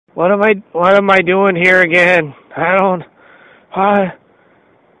What am I doing here again?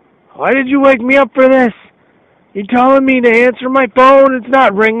 Why did you wake me up for this? You're telling me to answer my phone? It's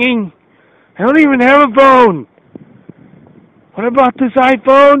not ringing. I don't even have a phone. What about this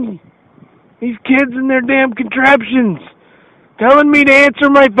iPhone? These kids and their damn contraptions telling me to answer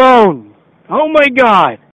my phone. Oh my God.